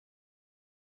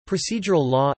Procedural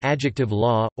law, adjective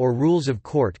law, or rules of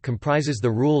court comprises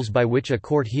the rules by which a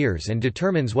court hears and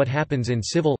determines what happens in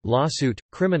civil, lawsuit,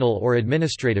 criminal or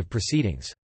administrative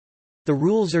proceedings. The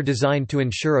rules are designed to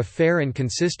ensure a fair and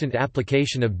consistent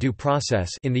application of due process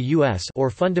in the U.S. or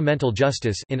fundamental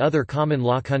justice in other common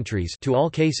law countries to all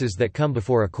cases that come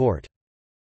before a court.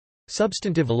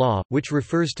 Substantive law, which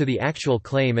refers to the actual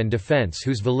claim and defense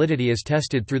whose validity is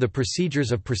tested through the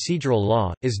procedures of procedural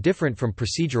law, is different from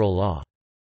procedural law.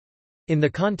 In the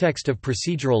context of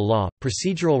procedural law,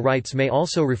 procedural rights may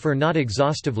also refer not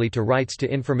exhaustively to rights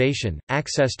to information,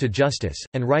 access to justice,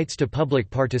 and rights to public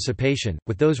participation,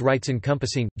 with those rights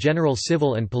encompassing general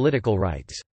civil and political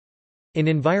rights. In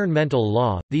environmental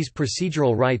law, these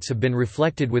procedural rights have been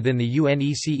reflected within the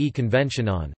UNECE Convention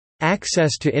on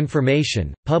Access to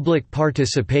Information, Public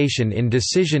Participation in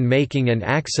Decision-Making and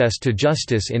Access to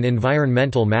Justice in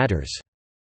Environmental Matters,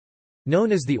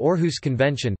 known as the Aarhus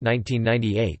Convention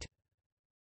 1998.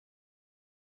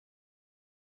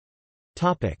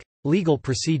 Legal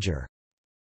procedure.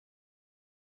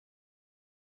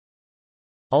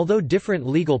 Although different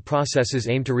legal processes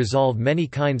aim to resolve many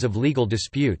kinds of legal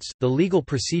disputes, the legal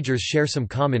procedures share some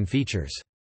common features.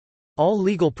 All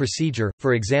legal procedure,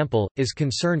 for example, is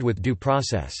concerned with due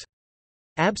process.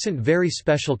 Absent very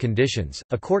special conditions,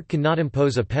 a court cannot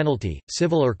impose a penalty,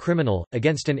 civil or criminal,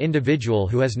 against an individual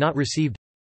who has not received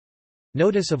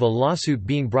notice of a lawsuit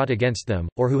being brought against them,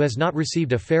 or who has not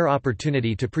received a fair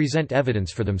opportunity to present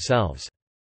evidence for themselves.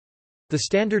 The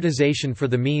standardization for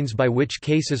the means by which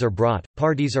cases are brought,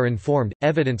 parties are informed,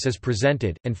 evidence is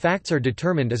presented, and facts are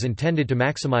determined is intended to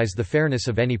maximize the fairness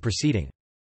of any proceeding.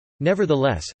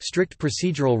 Nevertheless, strict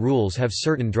procedural rules have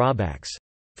certain drawbacks.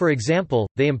 For example,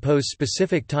 they impose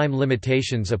specific time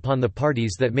limitations upon the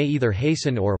parties that may either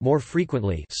hasten or, more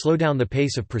frequently, slow down the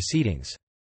pace of proceedings.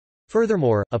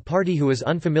 Furthermore, a party who is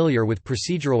unfamiliar with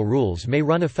procedural rules may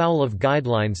run afoul of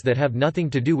guidelines that have nothing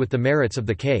to do with the merits of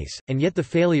the case, and yet the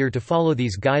failure to follow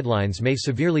these guidelines may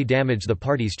severely damage the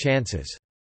party's chances.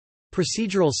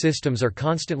 Procedural systems are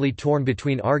constantly torn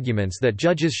between arguments that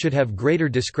judges should have greater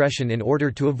discretion in order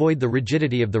to avoid the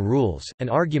rigidity of the rules, and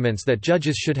arguments that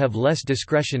judges should have less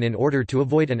discretion in order to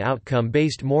avoid an outcome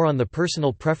based more on the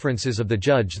personal preferences of the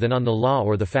judge than on the law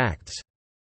or the facts.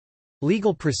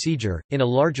 Legal procedure, in a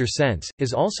larger sense,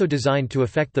 is also designed to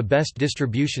affect the best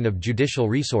distribution of judicial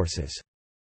resources.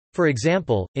 For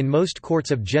example, in most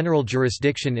courts of general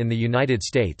jurisdiction in the United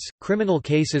States, criminal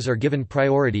cases are given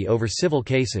priority over civil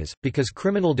cases, because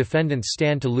criminal defendants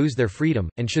stand to lose their freedom,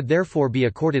 and should therefore be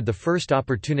accorded the first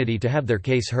opportunity to have their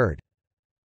case heard.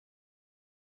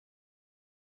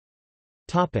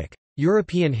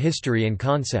 European history and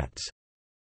concepts.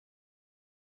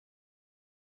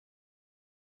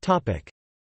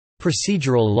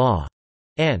 Procedural law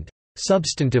and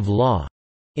substantive law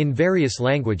in various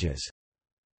languages.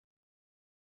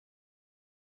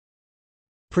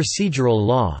 Procedural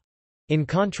law, in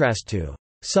contrast to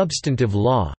substantive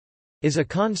law, is a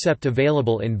concept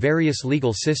available in various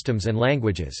legal systems and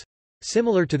languages.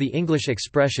 Similar to the English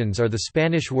expressions are the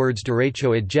Spanish words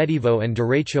derecho adjetivo and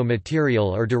derecho material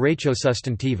or derecho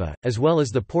sustantiva, as well as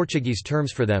the Portuguese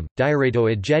terms for them, direito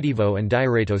adjetivo and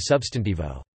direito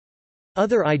substantivo.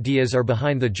 Other ideas are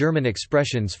behind the German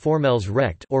expressions formels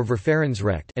recht or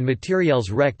Verfahrensrecht and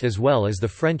materials recht, as well as the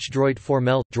French droit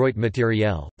formel, droit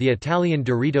materiel, the Italian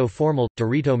diritto formal,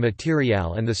 diritto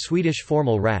materiale, and the Swedish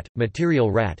formal rätt,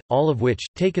 material rätt, all of which,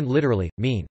 taken literally,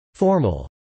 mean formal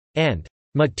and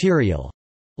material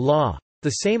law. The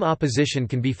same opposition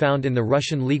can be found in the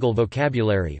Russian legal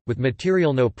vocabulary, with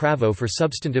materialno pravo for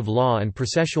substantive law and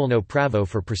processualno pravo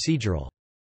for procedural.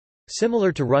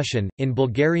 Similar to Russian, in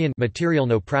Bulgarian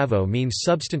materialno pravo means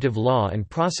substantive law and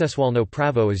processualno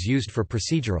pravo is used for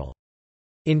procedural.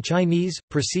 In Chinese,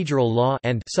 procedural law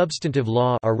and substantive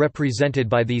law are represented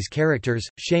by these characters,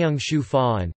 sheung shu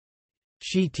fa and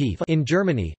shi ti. In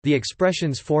Germany, the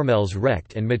expressions formels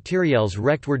recht and materials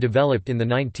recht were developed in the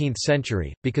 19th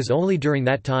century, because only during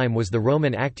that time was the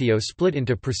Roman actio split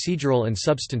into procedural and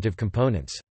substantive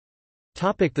components.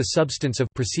 The substance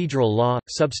of procedural law,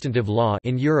 substantive law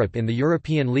in Europe. In the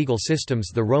European legal systems,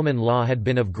 the Roman law had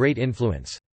been of great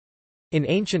influence. In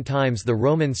ancient times, the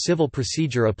Roman civil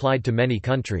procedure applied to many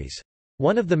countries.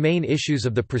 One of the main issues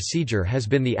of the procedure has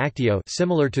been the actio,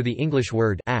 similar to the English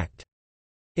word act.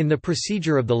 In the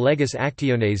procedure of the leges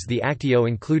actiones, the actio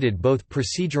included both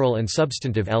procedural and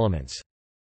substantive elements.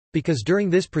 Because during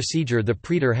this procedure the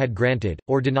praetor had granted,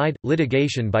 or denied,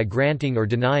 litigation by granting or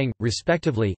denying,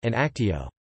 respectively, an actio.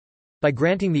 By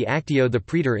granting the actio, the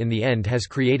praetor in the end has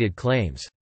created claims.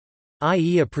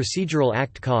 I.e., a procedural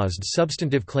act caused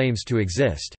substantive claims to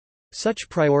exist. Such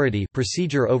priority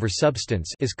procedure over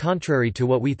substance is contrary to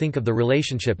what we think of the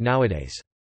relationship nowadays.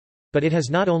 But it has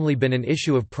not only been an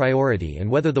issue of priority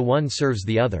and whether the one serves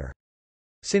the other.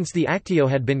 Since the actio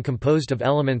had been composed of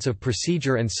elements of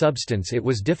procedure and substance, it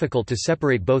was difficult to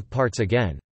separate both parts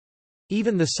again.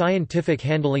 Even the scientific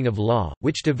handling of law,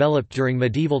 which developed during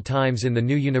medieval times in the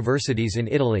new universities in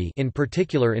Italy, in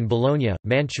particular in Bologna,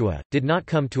 Mantua, did not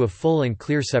come to a full and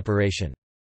clear separation.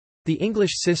 The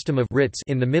English system of writs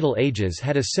in the Middle Ages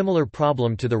had a similar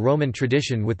problem to the Roman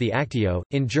tradition with the actio.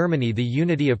 In Germany, the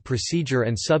unity of procedure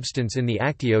and substance in the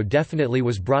actio definitely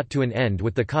was brought to an end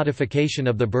with the codification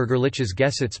of the Bürgerliches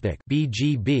Gesetzbuch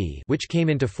 (BGB), which came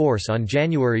into force on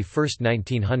January 1,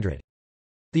 1900.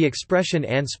 The expression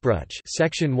Anspruch,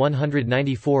 section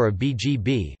 194 of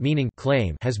BGB, meaning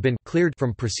claim, has been cleared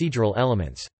from procedural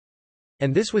elements.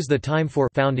 And this was the time for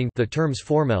founding the terms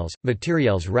formels,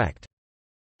 materielles recht.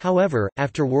 However,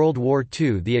 after World War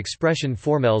II, the expression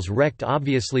formels recht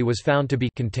obviously was found to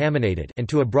be contaminated and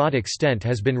to a broad extent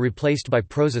has been replaced by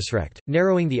Processrecht,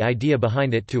 narrowing the idea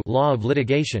behind it to law of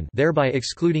litigation, thereby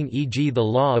excluding e.g. the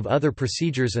law of other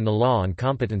procedures and the law on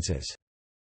competences.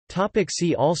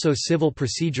 See also Civil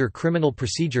procedure, Criminal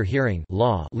procedure, Hearing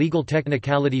law, Legal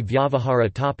technicality,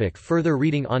 Vyavahara. Further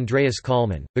reading Andreas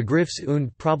Kallmann, Begriffs-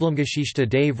 und Problemgeschichte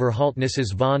des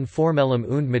Verhaltnisses von formellem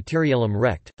und materiellem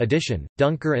Recht, edition,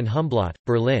 Dunker and Humblot,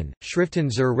 Berlin, Schriften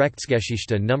zur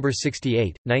Rechtsgeschichte No.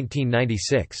 68,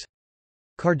 1996.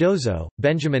 Cardozo,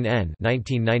 Benjamin N.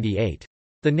 1998.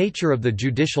 The Nature of the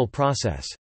Judicial Process.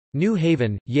 New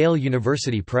Haven, Yale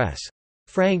University Press.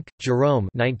 Frank, Jerome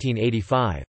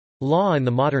 1985. Law and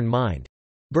the Modern Mind.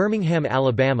 Birmingham,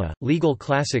 Alabama, Legal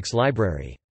Classics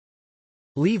Library.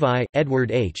 Levi, Edward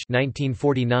H.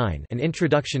 1949, An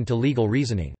Introduction to Legal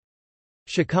Reasoning.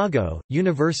 Chicago,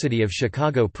 University of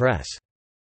Chicago Press.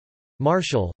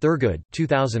 Marshall, Thurgood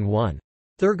 2001.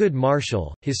 Thurgood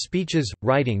Marshall, His Speeches,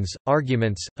 Writings,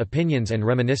 Arguments, Opinions and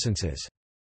Reminiscences.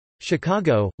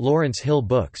 Chicago, Lawrence Hill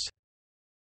Books.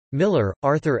 Miller,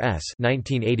 Arthur S.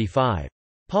 1985.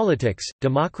 Politics,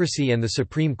 Democracy and the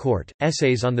Supreme Court,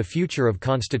 Essays on the Future of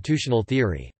Constitutional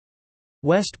Theory.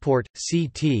 Westport,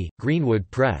 C.T., Greenwood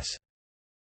Press.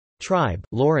 Tribe,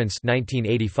 Lawrence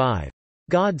 1985.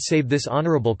 God Save This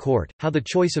Honorable Court, How the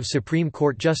Choice of Supreme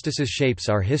Court Justices Shapes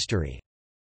Our History.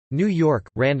 New York,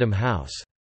 Random House.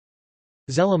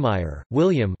 Zellemeyer,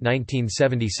 William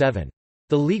 1977.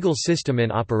 The Legal System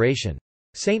in Operation.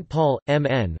 St. Paul,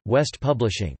 M.N., West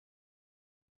Publishing.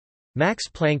 Max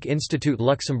Planck Institute,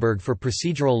 Luxembourg for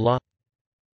Procedural Law.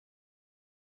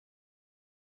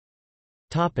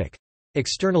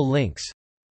 External links.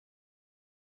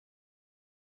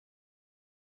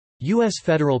 U.S.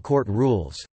 Federal Court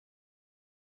Rules